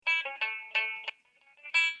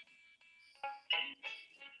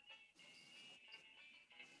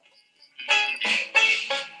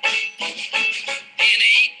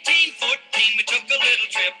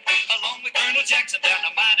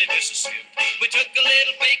Mississippi. We took a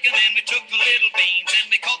little bacon and we took a little beans and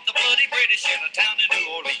we caught the bloody British in a town in New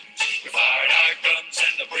Orleans. We fired our guns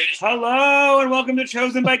and the British... Hello and welcome to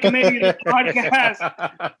Chosen by Committee, the podcast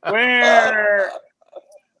where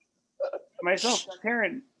myself,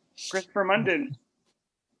 Taryn, Christopher Munden,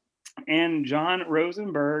 and John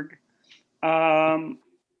Rosenberg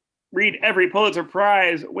read every Pulitzer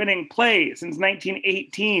Prize winning play since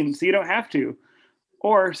 1918, so you don't have to,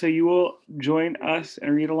 or so you will join us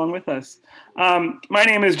and read along with us. My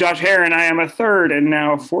name is Josh Heron. I am a third and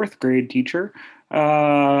now fourth grade teacher,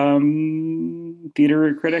 theater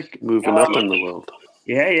critic. Moving up in the world.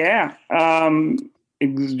 Yeah.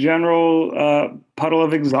 General puddle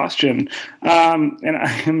of exhaustion. And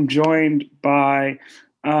I am joined by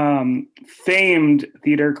famed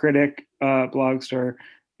theater critic, blogster,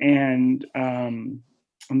 and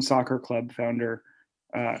soccer club founder,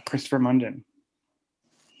 Christopher Munden.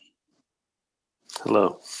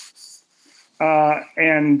 Hello.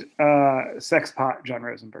 And sex pot, John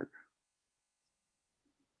Rosenberg.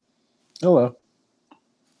 Hello.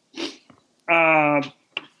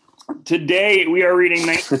 Today we are reading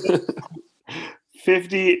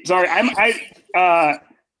 1950. Sorry,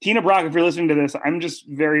 Tina Brock, if you're listening to this, I'm just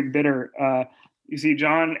very bitter. You see,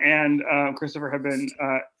 John and Christopher have been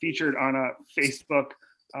featured on a Facebook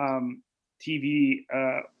TV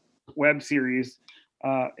web series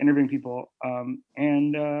interviewing people,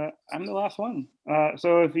 and I'm the last one.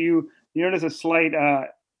 So if you notice a slight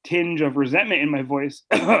tinge of resentment in my voice,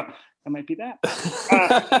 that might be that.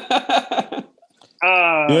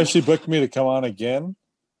 You actually booked me to come on again?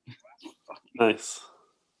 Nice.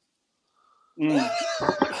 This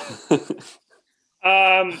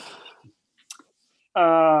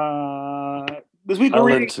week I'll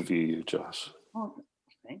interview you, Josh. Oh,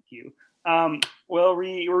 thank you. Well, we're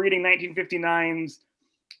reading 1959's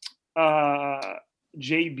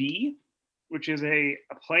JB, which is a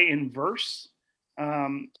play in verse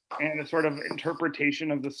and a sort of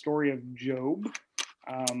interpretation of the story of Job,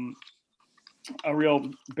 a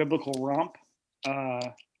real biblical romp.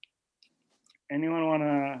 Anyone want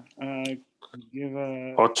to give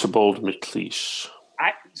a... Archibald MacLeish.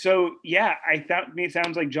 I thought it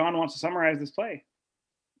sounds like John wants to summarize this play.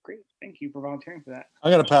 Great, thank you for volunteering for that.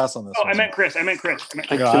 I'm gonna pass on this. Oh, I meant Chris. I meant Chris. I meant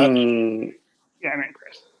Chris.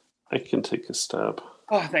 I can take a stab.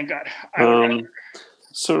 Oh, thank God.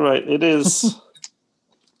 So right, it is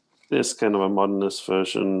this kind of a modernist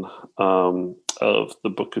version of the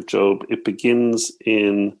Book of Job. It begins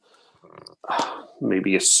in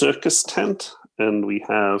maybe a circus tent, and we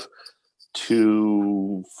have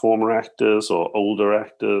two former actors or older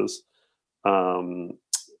actors,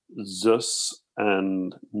 Zeus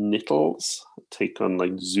and Nittles, take on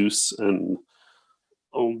like Zeus and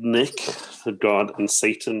old Nick, the god, and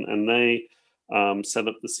Satan, and they set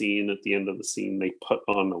up the scene. At the end of the scene, they put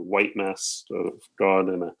on a white mask of God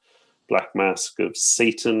and a black mask of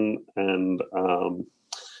Satan, and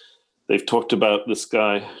they've talked about this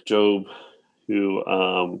guy, Job, who,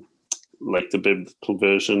 like the biblical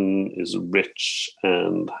version, is rich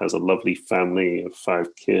and has a lovely family of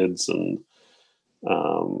 5 kids and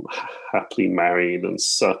happily married and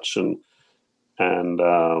such, and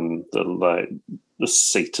the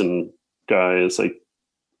Satan guy is like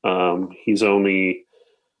he's only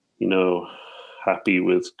happy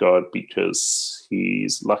with God because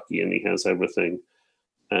he's lucky and he has everything,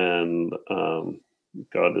 and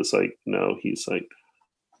God is like, no, he's like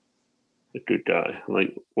a good guy.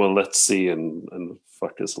 Like, well, let's see, and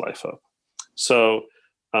fuck his life up. So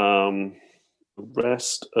the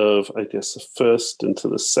rest of, I guess, the first into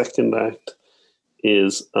the second act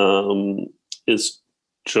is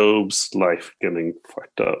Job's life getting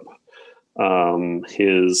fucked up.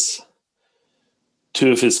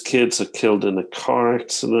 Two of his kids are killed in a car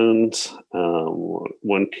accident.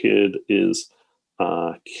 One kid is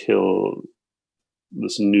killed.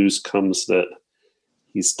 This news comes that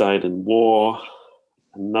he's died in war.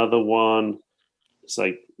 Another one is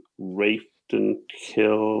like raped and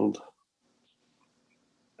killed.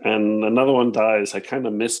 And another one dies. I kind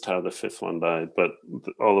of missed how the 5th one died, but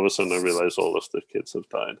all of a sudden I realized all of the kids have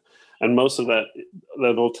died. And most of that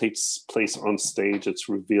all takes place on stage. It's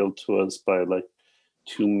revealed to us by like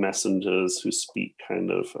 2 messengers who speak kind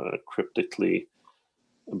of cryptically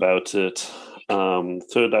about it.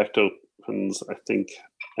 Third act opens, I think,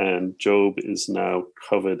 and Job is now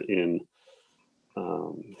covered in,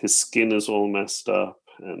 his skin is all messed up,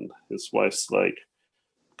 and his wife's like,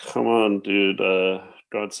 come on, dude,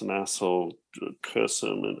 God's an asshole, curse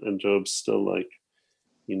him. And Job's still like,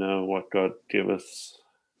 what God giveth,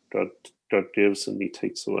 God gives and he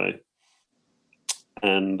takes away.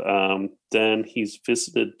 And then he's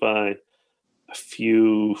visited by a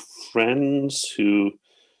few friends who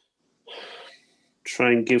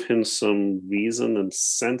try and give him some reason and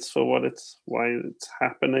sense for why it's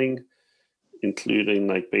happening, including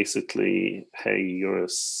like basically, hey, you're a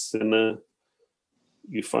sinner,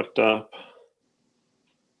 you fucked up.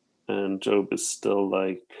 And Job is still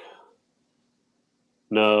like,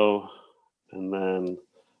 no. And then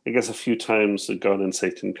I guess a few times the God and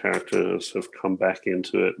Satan characters have come back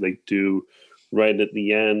into it. They do right at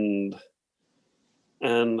the end.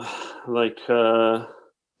 And like,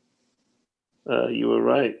 you were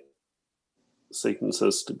right. Satan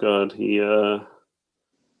says to God,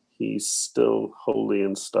 he's still holy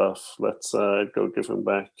and stuff. Let's go give him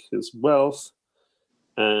back his wealth.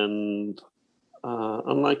 And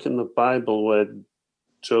unlike in the Bible where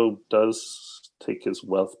Job does take his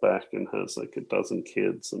wealth back and has like a dozen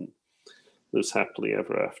kids and lives happily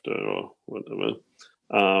ever after or whatever,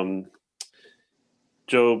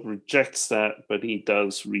 Job rejects that, but he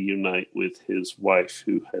does reunite with his wife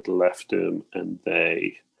who had left him, and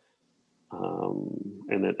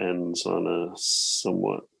and it ends on a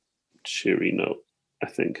somewhat cheery note, I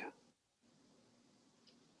think.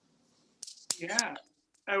 Yeah,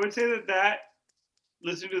 I would say that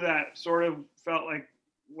listening to that sort of felt like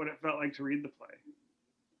what it felt like to read the play.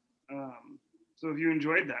 So if you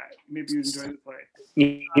enjoyed that, maybe you enjoyed the play.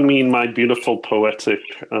 You mean my beautiful poetic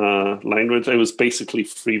language? It was basically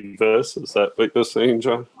free verse. Is that what you're saying,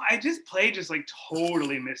 John? I just like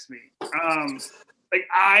totally missed me. It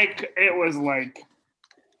was like,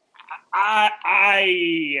 I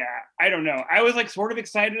don't know. I was like sort of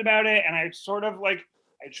excited about it, and I sort of like,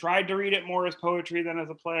 I tried to read it more as poetry than as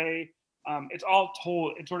a play. It's all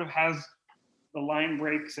told. It sort of has the line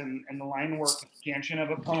breaks and the line work expansion of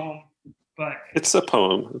a poem, but it's a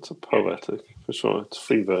poem. It's a poetic for sure. It's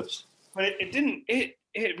free verse. But it didn't. It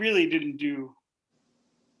really didn't do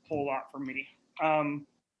a whole lot for me. I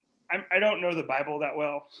don't know the Bible that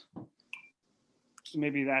well, so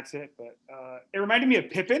maybe that's it. But it reminded me of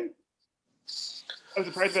Pippin. I was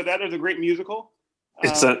surprised about that. There's a great musical.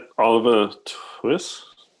 Is that Oliver Twist?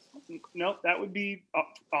 No, that would be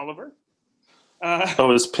Oliver.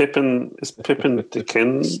 Is Pippin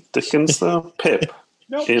Dickens though? Pip.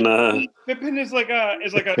 No, Pippin is like a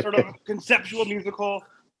sort of conceptual musical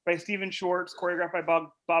by Stephen Schwartz, choreographed by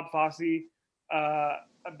Bob Fosse.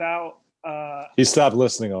 About he stopped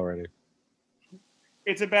listening already.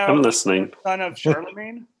 It's about I'm listening. The son of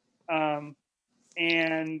Charlemagne,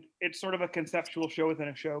 and it's sort of a conceptual show within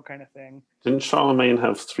a show kind of thing. Didn't Charlemagne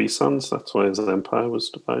have 3 sons? That's why his empire was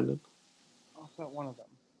divided. Also, one of them.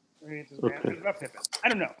 It's about Pippin. I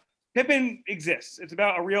don't know. Pippin exists. It's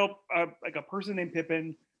about a real, like a person named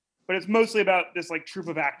Pippin, but it's mostly about this like troupe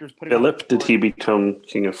of actors putting. Philip, did he become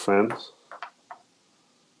king of France?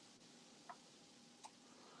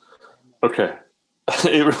 Okay,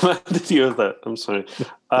 it reminded you of that. I'm sorry.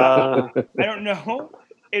 I don't know.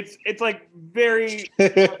 It's like very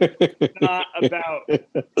not about.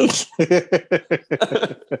 It's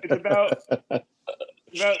about.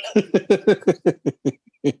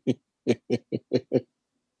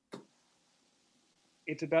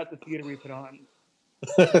 It's about the theater we put on.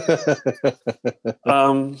 It's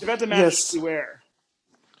about the masks we wear.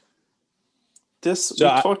 We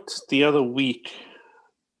talked the other week.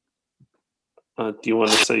 Do you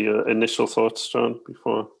want to say your initial thoughts, John,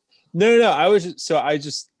 before? No. I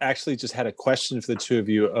just had a question for the two of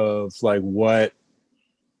you of like what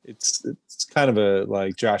it's kind of a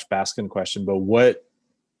like Josh Baskin question, but what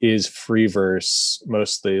is free verse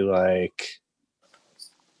mostly like?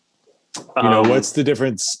 You know, what's the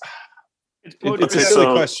difference? It's a silly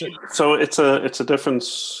question. So it's a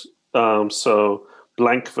difference. So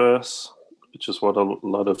blank verse, which is what a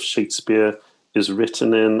lot of Shakespeare is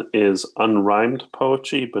written in, is unrhymed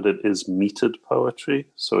poetry, but it is metered poetry.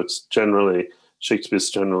 So it's Shakespeare's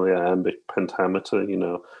generally iambic pentameter. You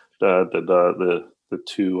know, the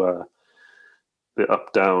two the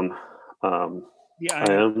up down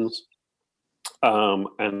iams,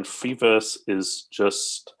 and free verse is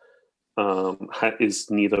just.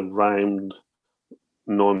 Is neither rhymed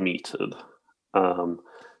nor metered.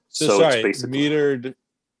 So sorry, it's basically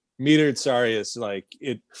metered. Sorry, is like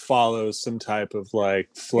it follows some type of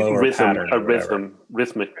like flow or pattern.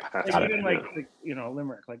 Rhythmic pattern. Even like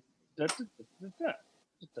limerick, like.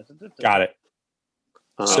 Got it.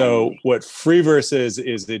 So what free verse is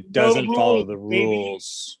it doesn't follow the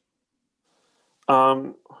rules.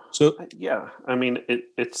 So yeah, I mean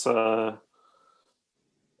it's.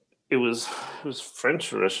 It was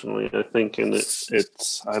French originally, I think, and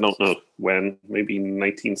it's I don't know when, maybe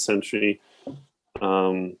 19th century.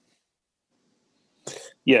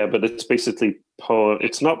 Yeah, but it's basically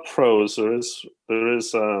it's not prose. There is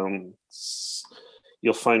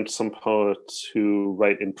you'll find some poets who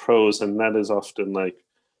write in prose, and that is often like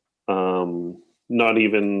not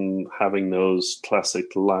even having those classic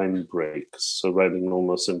line breaks, so writing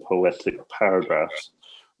almost in poetic paragraphs.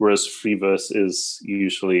 Whereas free verse is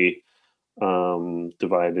usually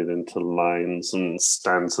divided into lines and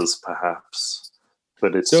stanzas, perhaps,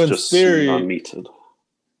 but it's So in just theory, non-metered.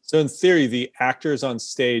 So in theory, the actors on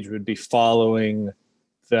stage would be following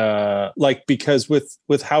the like because with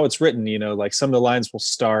how it's written, you know, like some of the lines will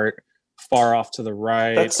start far off to the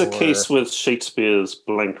right. That's the case with Shakespeare's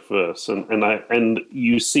blank verse, and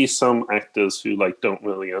you see some actors who like don't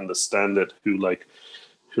really understand it, who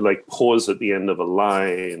pause at the end of a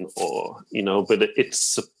line, or you know, but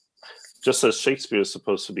it's just as Shakespeare is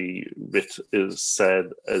supposed to be is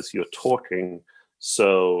said as you're talking.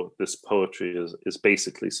 So this poetry is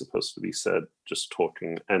basically supposed to be said just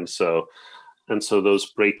talking, and so those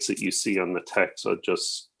breaks that you see on the text are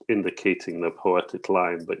just indicating the poetic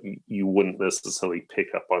line, but you wouldn't necessarily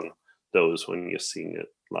pick up on those when you're seeing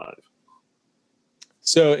it live.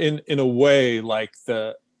 So in a way, like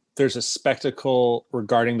there's a spectacle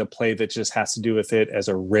regarding the play that just has to do with it as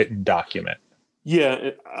a written document. Yeah,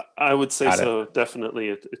 I would say so. Definitely,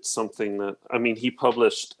 it's something that, I mean, he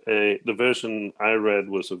published the version I read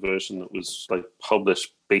was a version that was like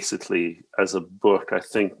published basically as a book. I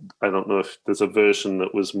don't know if there's a version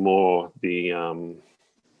that was more the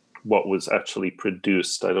what was actually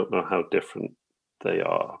produced. I don't know how different they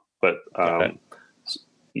are, but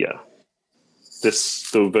yeah,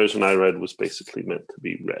 the version I read was basically meant to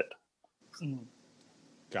be read.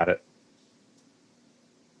 Got it.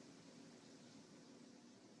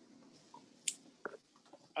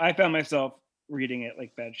 I found myself reading it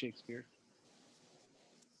like bad Shakespeare.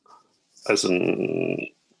 As in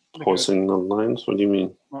pausing the lines? What do you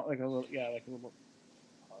mean? Not like a little, yeah, like a little.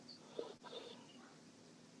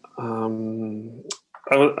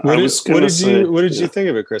 What did you think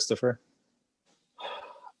of it, Christopher?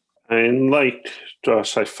 And like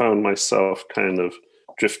Josh, I found myself kind of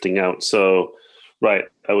drifting out. So, right,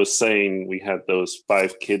 I was saying we had those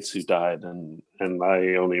 5 kids who died, and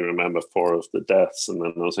I only remember 4 of the deaths. And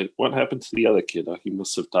then I was like, what happened to the other kid? Oh, he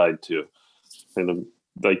must have died too. And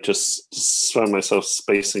like just found myself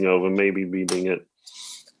spacing over, maybe reading it.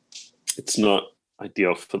 It's not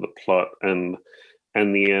ideal for the plot. And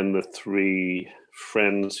in the end, the 3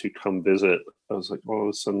 friends who come visit, I was like, all of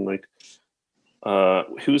a sudden, like,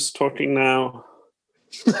 who's talking now?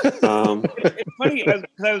 It's funny because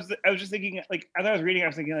I was just thinking, like, as I was reading, I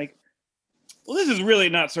was thinking, like, well, this is really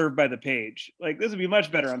not served by the page. Like, this would be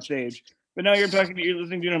much better on stage. But now you're listening to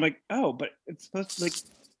it, and I'm like, oh, but it's supposed to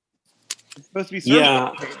be served.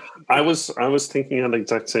 Yeah, I was thinking of the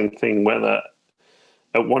exact same thing. Whether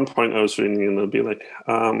at one point I was reading and I'd be like,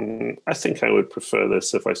 I think I would prefer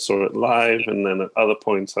this if I saw it live, and then at other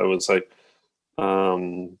points I was like,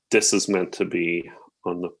 this is meant to be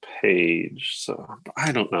on the page. So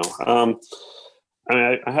I don't know. I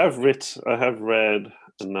mean, I have read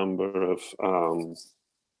a number of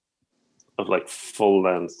like full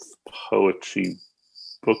length poetry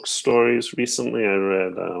book stories recently. I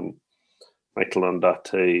read Michael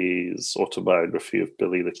Ondaatje's autobiography of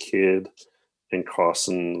Billy the Kid, and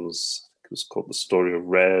Carson's, it was called The Story of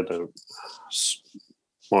Red, a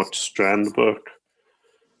Mark Strand book.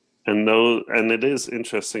 And it is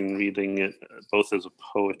interesting reading it both as a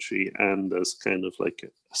poetry and as kind of like a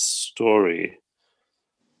story.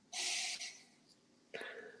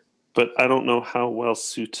 But I don't know how well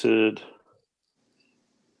suited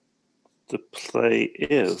the play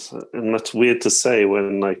is. And that's weird to say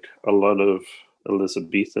when like a lot of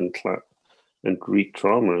Elizabethan and Greek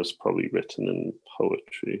drama is probably written in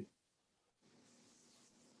poetry.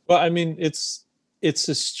 Well, I mean, it's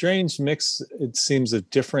a strange mix, it seems, of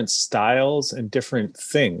different styles and different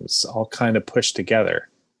things all kind of pushed together.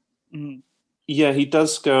 Mm-hmm. Yeah, he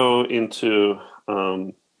does go into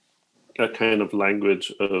a kind of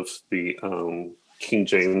language of the King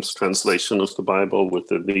James translation of the Bible with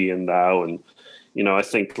the thee and thou, and you know, I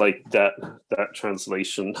think like that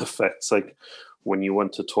translation affects like when you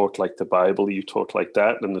want to talk like the Bible, you talk like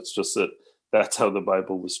that, and it's just that's how the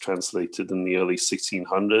Bible was translated in the early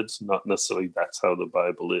 1600s, not necessarily that's how the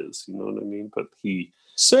Bible is, you know what I mean? But he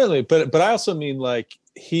certainly, but I also mean like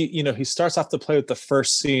he starts off the play with the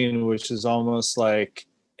first scene, which is almost like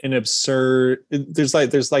an absurd. There's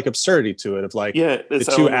like absurdity to it of like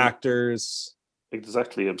the 2 actors.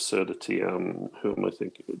 Exactly, absurdity. Who am I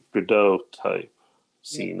thinking? Godot type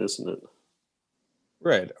scene, isn't it?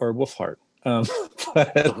 Right, or Wolfhard.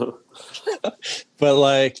 But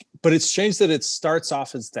like but it's strange that it starts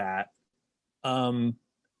off as that, and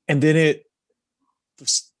then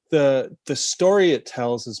the story it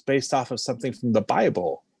tells is based off of something from the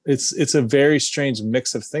Bible. It's a very strange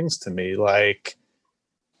mix of things to me. Like,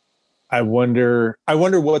 I wonder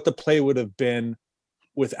what the play would have been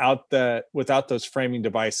without those framing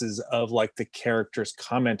devices of like the characters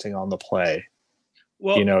commenting on the play.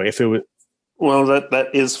 Well, If it was, Well, that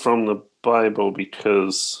is from the Bible,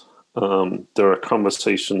 because there are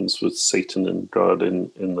conversations with Satan and God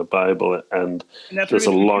in the Bible, and that's there's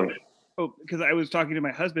a long. Oh, because I was talking to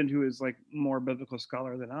my husband, who is like more biblical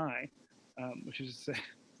scholar than I, which is to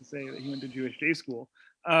say that he went to Jewish day school.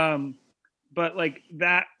 But like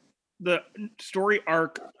that, the story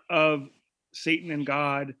arc of Satan and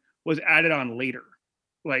God was added on later.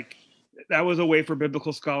 Like that was a way for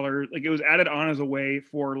biblical scholars, like it was added on as a way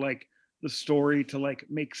for like the story to like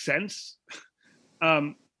make sense.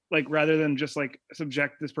 Like rather than just like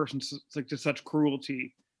subject this person like to such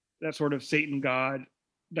cruelty, that sort of Satan God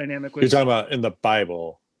dynamic was. you're talking about in the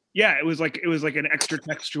Bible. Yeah, it was like an extra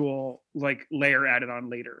textual like layer added on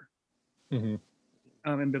later. Mm-hmm.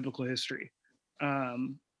 In biblical history.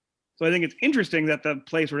 So I think it's interesting that the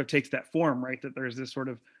play sort of takes that form, right? That there's this sort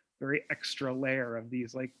of very extra layer of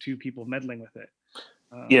these like two people meddling with it.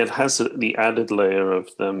 Yeah, it has the added layer of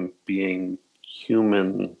them being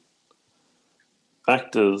human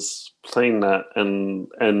actors playing that, and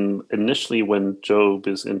initially when Job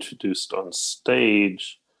is introduced on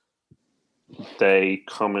stage, they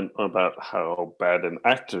comment about how bad an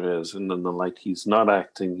actor is, and then they're like, he's not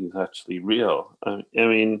acting, he's actually real. I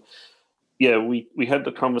mean, yeah, we had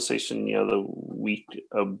the conversation the other week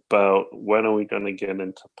about when are we going to get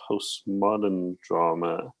into postmodern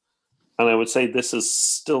drama, and I would say this is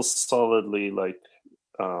still solidly like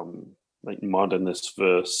modernist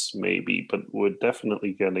verse maybe, but we're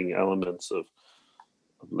definitely getting elements of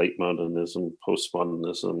late modernism,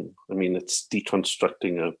 postmodernism. I mean, it's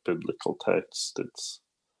deconstructing a biblical text.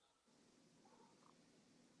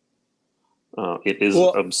 It is,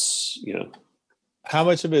 Well, how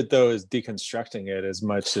much of it though is deconstructing it as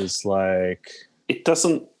much as like it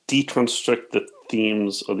doesn't deconstruct the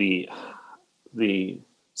themes or the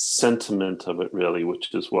sentiment of it really,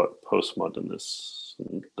 which is what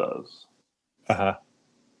postmodernism does.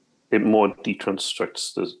 It more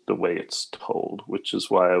deconstructs the way it's told, which is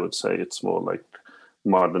why I would say it's more like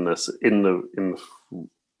modernist in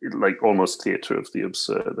like almost theater of the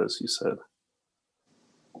absurd, as you said.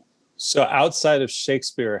 So outside of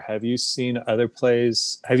Shakespeare, have you seen other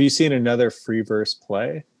plays? Have you seen another free verse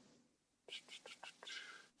play?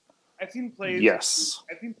 I've seen plays. Yes.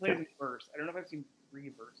 I've seen plays in verse. I don't know if I've seen free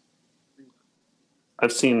verse.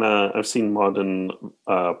 I've seen modern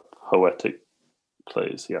poetic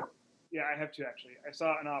plays. Yeah. Yeah, I have too actually. I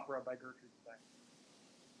saw an opera by Gertrude Stein.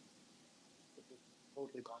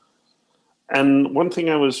 Totally bonkers. And one thing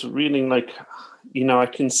I was reading, like, I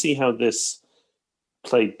can see how this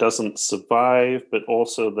play doesn't survive, but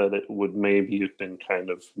also that it would maybe have been kind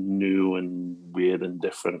of new and weird and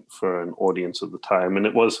different for an audience of the time. And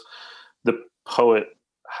it was, the poet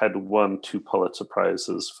had won 2 Pulitzer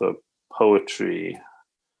Prizes for poetry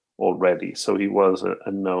already, so he was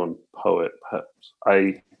a known poet. Perhaps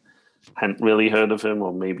I hadn't really heard of him,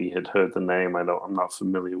 or maybe had heard the name. I'm not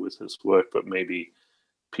familiar with his work, but maybe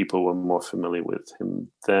people were more familiar with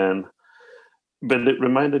him then. But it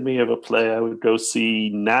reminded me of a play I would go see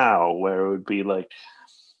now, where it would be like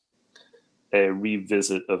a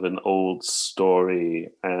revisit of an old story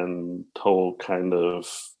and told kind of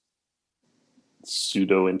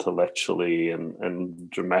pseudo-intellectually and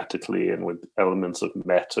dramatically, and with elements of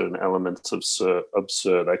meta and elements of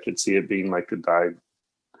absurd. I could see it being like a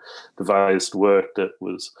devised work that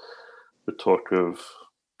was the talk of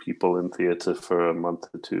people in theater for a month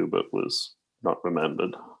or 2, but was not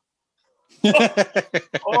remembered.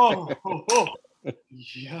 Oh,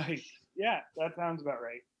 yikes. Yeah, that sounds about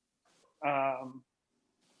right.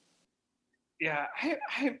 Yeah,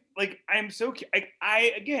 I'm so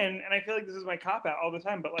I again, and I feel like this is my cop out all the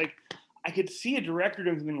time, but like I could see a director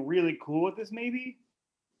doing something really cool with this maybe.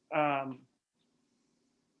 I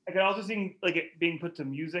could also see like it being put to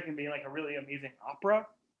music and being like a really amazing opera.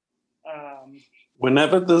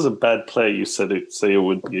 Whenever there's a bad play, you say it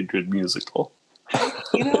would be a good musical.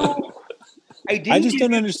 I just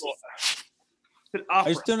don't understand. I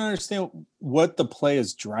just don't understand what the play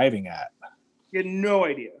is driving at. You had no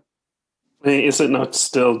idea. Is it not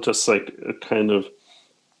still just like a kind of?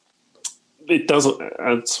 It doesn't.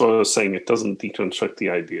 That's what I was saying. It doesn't deconstruct the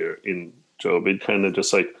idea in Job. It kind of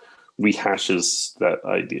just like rehashes that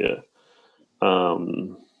idea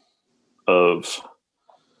of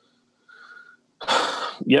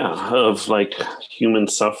of like human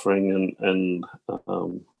suffering and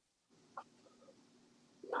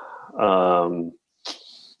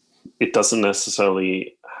it doesn't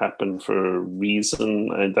necessarily happen for a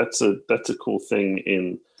reason. And that's a cool thing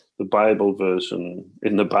in the Bible version.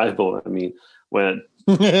 In the Bible, I mean, when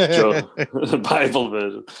the Bible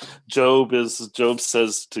version, Job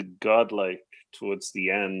says to God, like towards the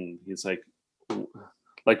end, he's like,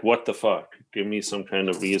 what the fuck? Give me some kind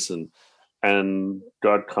of reason. And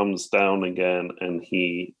God comes down again, and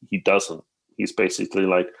he doesn't. He's basically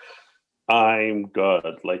like, I'm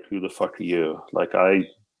God. Like, who the fuck are you? Like, I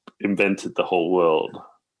invented the whole world.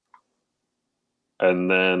 And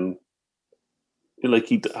then,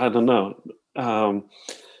 like, I don't know.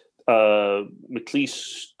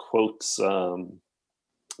 McLeish quotes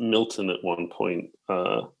Milton at one point,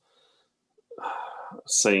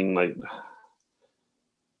 saying, like,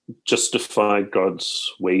 justify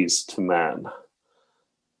God's ways to man.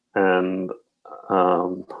 And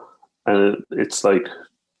it's like,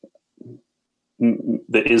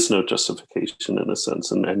 there is no justification in a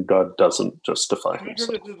sense, and God doesn't justify I'm not sure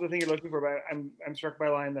himself. if this is the thing you're looking for, but I'm struck by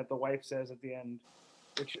a line that the wife says at the end,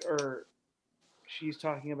 she's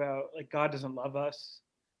talking about, like, God doesn't love us,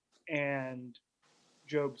 and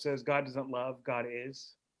Job says God doesn't love, God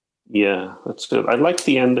is. Yeah, that's good. I like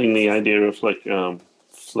the ending, the idea of like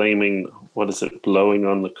flaming, what is it, blowing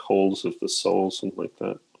on the coals of the soul, something like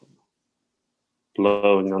that.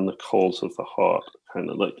 Blowing on the coals of the heart, kind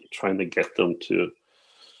of like trying to get them to,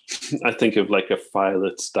 I think of like a fire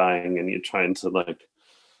that's dying and you're trying to like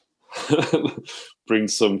bring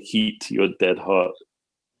some heat to your dead heart.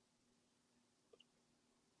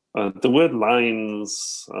 The word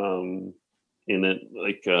lines in it,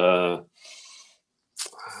 like,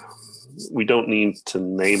 we don't need to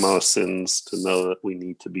name our sins to know that we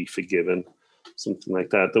need to be forgiven, something like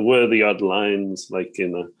that. There were the odd lines, like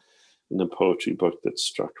in a poetry book, that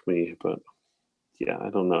struck me, but yeah, I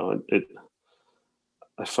don't know.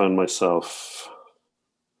 I found myself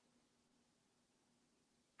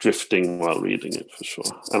drifting while reading it, for sure.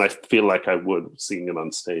 And I feel like I would, seeing it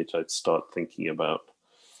on stage, I'd start thinking about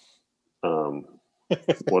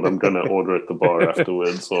what I'm going to order at the bar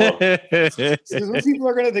afterwards. Or So what people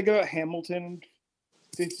are going to think about Hamilton in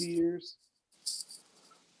 50 years?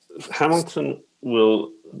 Hamilton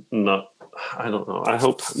will not, I don't know. I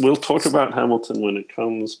hope we'll talk about Hamilton when it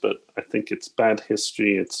comes, but I think it's bad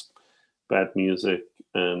history, it's bad music,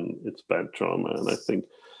 and it's bad drama. And I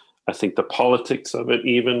think the politics of it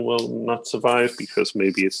even will not survive, because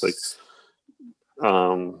maybe it's like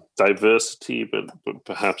diversity, but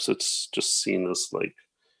perhaps it's just seen as like,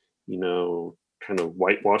 you know, kind of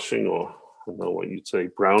whitewashing, or I don't know what you'd say,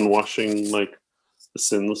 brownwashing, like the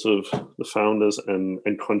sins of the founders, and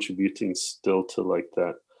contributing still to like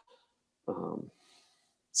that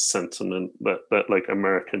sentiment, that like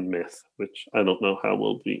American myth, which I don't know how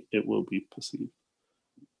it will be perceived.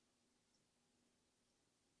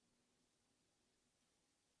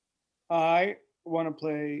 I want to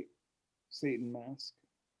play Satan Mask.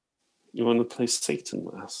 You want to play Satan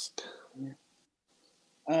Mask?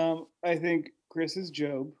 Yeah. I think Chris is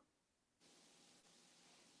Job.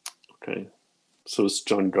 Okay. So it's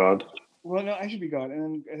John God. Well, no, I should be God,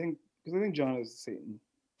 and then I think John is Satan.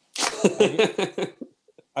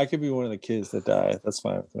 I could be one of the kids that die. That's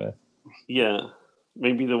fine with me. Yeah,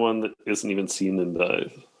 maybe the one that isn't even seen and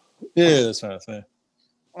dies. Yeah, that's fine with me.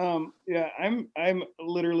 Yeah, I'm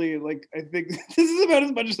literally like, I think this is about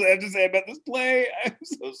as much as I have to say about this play. I'm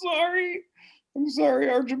so sorry. I'm sorry,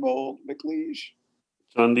 Archibald McLeish.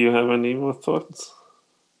 John, do you have any more thoughts?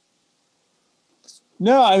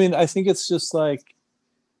 No, I mean, I think it's just like,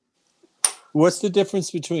 what's the difference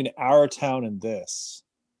between our town and this?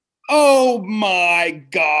 Oh my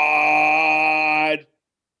God.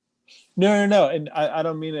 No. And I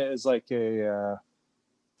don't mean it as like I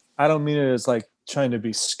don't mean it as like trying to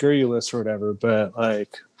be scurrilous or whatever, but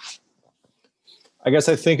like, I guess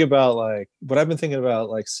I think about like what I've been thinking about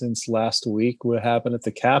like since last week, what happened at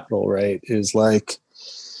the Capitol, right? Is like,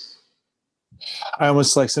 I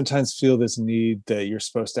almost like sometimes feel this need that you're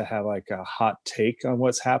supposed to have like a hot take on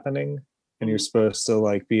what's happening, and you're supposed to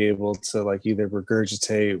like be able to like either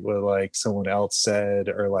regurgitate what like someone else said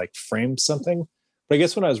or like frame something. But I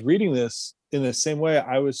guess when I was reading this in the same way,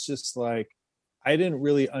 I was just like, I didn't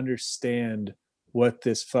really understand what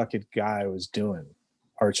this fucking guy was doing,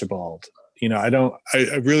 Archibald. You know,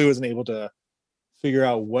 I really wasn't able to figure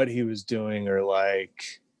out what he was doing or like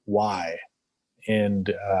why.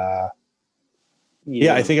 And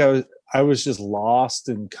yeah, I think I was just lost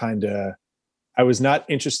and kind of, I was not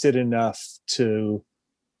interested enough to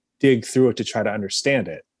dig through it to try to understand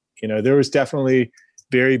it. You know, there was definitely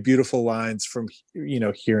very beautiful lines from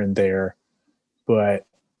here and there, but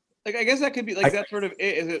like I guess that could be like that sort of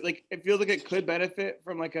it. Is it like it feels like it could benefit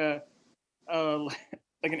from like a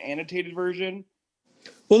like an annotated version?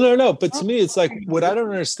 Well, no. But to me, it's like what I don't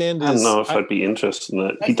understand is I don't know if I'd be interested in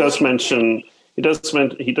that. He does mention. He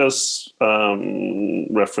does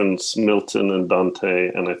reference Milton and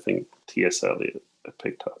Dante, and I think T.S. Eliot I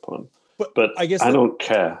picked up on. But I guess I don't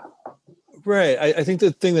care. Right. I think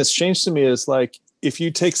the thing that's changed to me is like if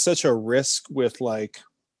you take such a risk with like,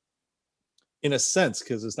 in a sense,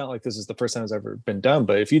 because it's not like this is the first time it's ever been done,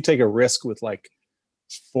 but if you take a risk with like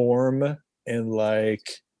form and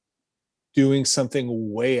like doing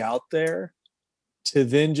something way out there to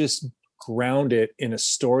then just ground it in a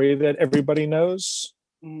story that everybody knows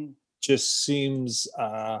just seems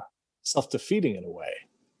self-defeating in a way.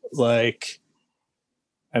 Like,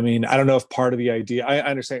 I mean, I don't know if part of the idea, I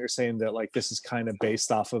understand you're saying that like this is kind of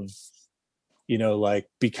based off of, like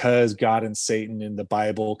because God and Satan in the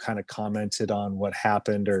Bible kind of commented on what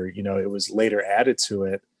happened, or, it was later added to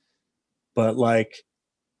it. But like,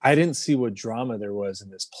 I didn't see what drama there was in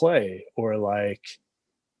this play, or like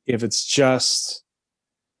if it's just,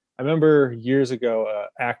 I remember years ago, an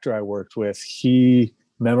actor I worked with, he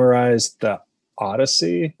memorized the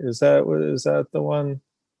Odyssey. Is that the one?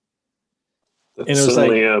 It's and it was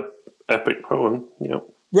certainly like a epic poem. Yep.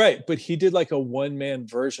 Right, but he did like a one-man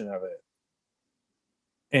version of it,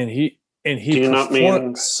 and he. Do you not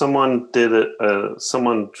mean someone did it?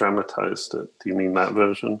 Someone dramatized it. Do you mean that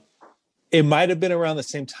version? It might have been around the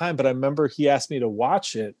same time, but I remember he asked me to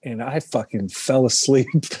watch it, and I fucking fell asleep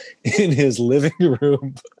in his living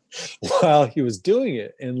room while he was doing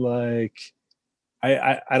it. And like,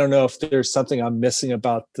 I don't know if there's something I'm missing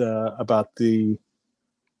about the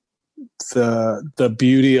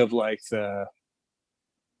beauty of like the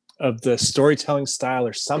storytelling style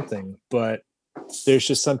or something, but there's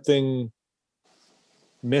just something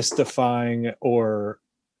mystifying or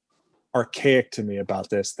archaic to me about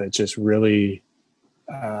this that just really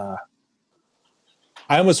I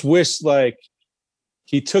almost wish like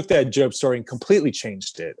he took that Job story and completely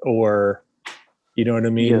changed it, or you know what I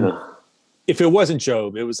mean? Yeah. If it wasn't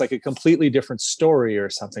Job, it was like a completely different story or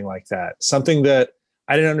something like that. Something that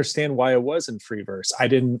I didn't understand why it was in free verse. I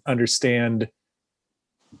didn't understand.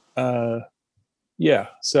 Yeah.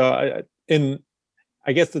 So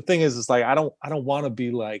I guess the thing is like, I don't want to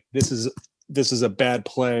be like, this is a bad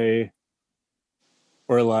play,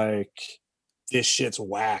 or like this shit's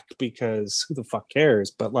whack, because who the fuck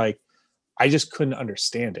cares? But like, I just couldn't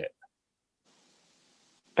understand it.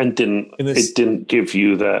 And it didn't give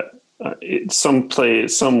you that.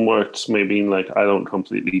 Some works maybe like I don't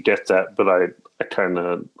completely get that, but I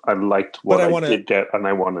liked what I did get, and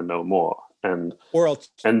I want to know more. And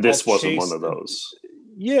this wasn't one of those.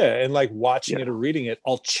 Yeah, and like watching it or reading it,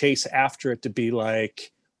 I'll chase after it to be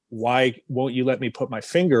like, why won't you let me put my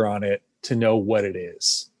finger on it to know what it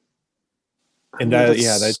is? And that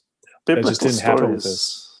just didn't happen with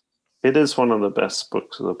this. It is one of the best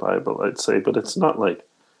books of the Bible, I'd say, but it's not like,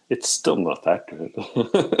 it's still not that good.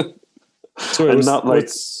 So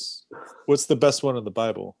what's the best one of the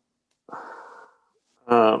Bible?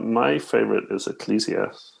 My favorite is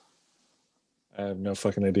Ecclesiastes. I have no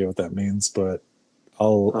fucking idea what that means, but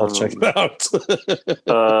I'll check it out.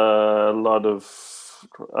 A lot of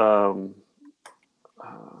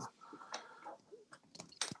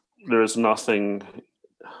there's nothing.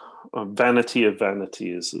 Vanity of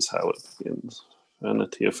vanities is how it begins.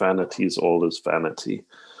 Vanity of vanities, all is vanity.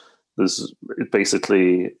 It's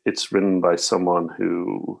written by someone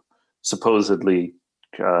who supposedly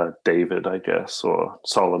David, I guess, or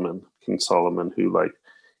Solomon, King Solomon, who like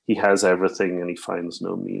he has everything and he finds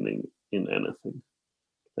no meaning in anything.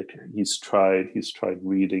 Like he's tried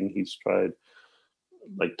reading, he's tried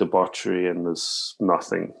like debauchery, and there's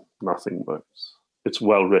nothing works. It's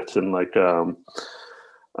well written, like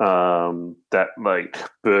that like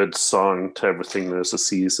bird song to everything there's a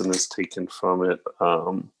season is taken from it.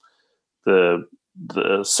 The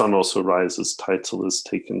Sun Also Rises title is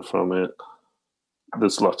taken from it.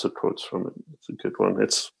 There's lots of quotes from it. It's a good one.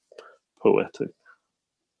 It's poetic.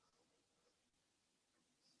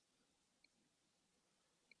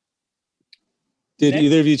 Did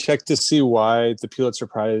either of you check to see why the Pulitzer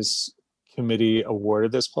Prize committee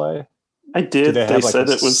awarded this play? I did. They said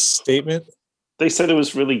it was statement. They said it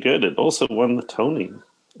was really good. It also won the Tony.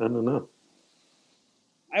 I don't know.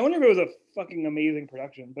 I wonder if it was a fucking amazing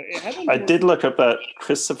production, but it hasn't. I did look up that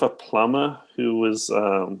Christopher Plummer, who was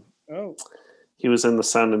he was in The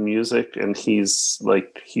Sound of Music, and he's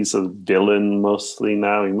a villain mostly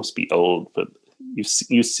now. He must be old, but you've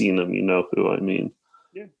seen him, you know who I mean.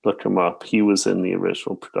 Yeah. look him up. He was in the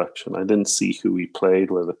original production. I didn't see who he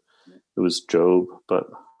played, whether it was Job, but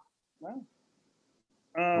Wow.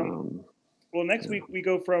 Well, next week we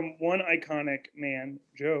go from one iconic man,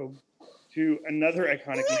 Job, to another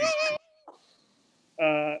iconic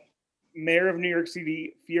man, Mayor of New York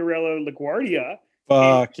City, Fiorello LaGuardia,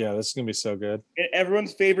 Fuck yeah, this is gonna be so good. and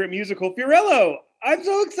everyone's favorite musical, Fiorello. I'm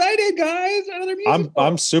so excited, guys! Another musical.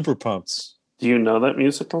 I'm super pumped. do you know that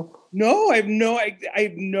musical? No, I have no.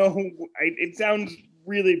 It sounds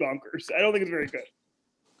really bonkers. I don't think it's very good.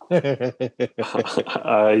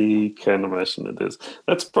 I can imagine it is.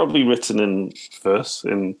 That's probably written in verse,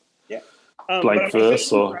 in blank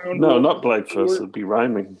verse, or no, not blank verse. It'd be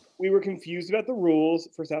rhyming. We were confused about the rules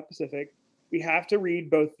for South Pacific. We have to read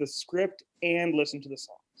both the script and listen to the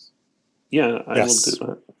songs. Yeah, I Yes. will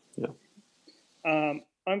do that. Yeah.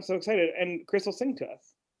 I'm so excited, and Chris will sing to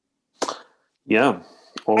us. Yeah,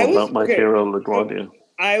 all about my hero LaGuardia.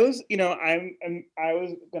 I was gonna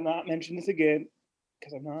not mention this again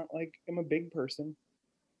because I'm a big person.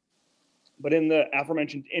 But in the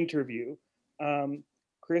aforementioned interview,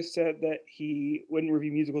 Chris said that he wouldn't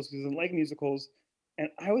review musicals because he doesn't like musicals, and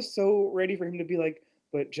I was so ready for him to be like,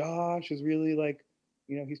 "But Josh is really like,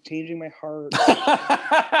 he's changing my heart."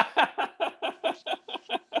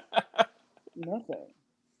 Nothing.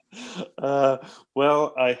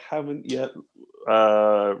 Well, I haven't yet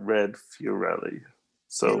read Fiorelli,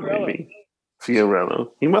 so maybe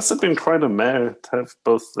Fiorello. He must have been quite a mayor to have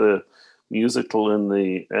both the musical and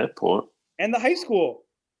the airport And the high school.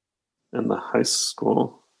 and the high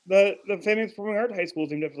school. The famous performing art high school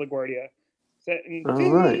is named after LaGuardia. Set in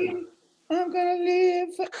All right. I'm gonna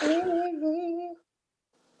live forever.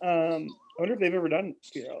 I wonder if they've ever done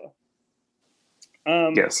Fiorello.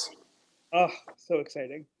 Yes. Oh, so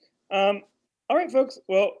exciting. All right, folks.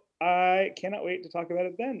 Well, I cannot wait to talk about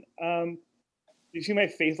it then. You see my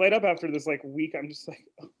face light up after this week. I'm just like,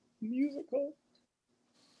 musical.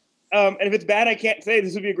 And if it's bad, I can't say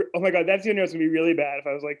this would be oh my god, that's the only it's gonna be really bad. If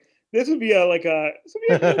I was like, this would be a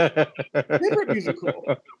different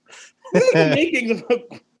musical. This is the makings of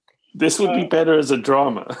This would be better as a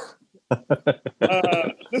drama.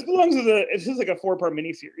 this belongs as it's just like a 4-part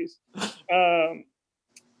miniseries.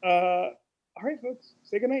 All right, folks.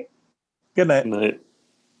 Say goodnight. Good night. Night.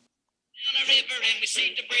 Down a river and we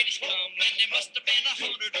see the British come, and there must have been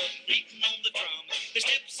 100 of them beating on the drum. They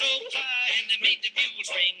stepped so high and they made the bugles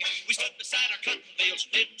ring. We stood beside our cotton bales,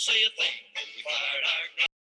 didn't say a thing. We fired our guns.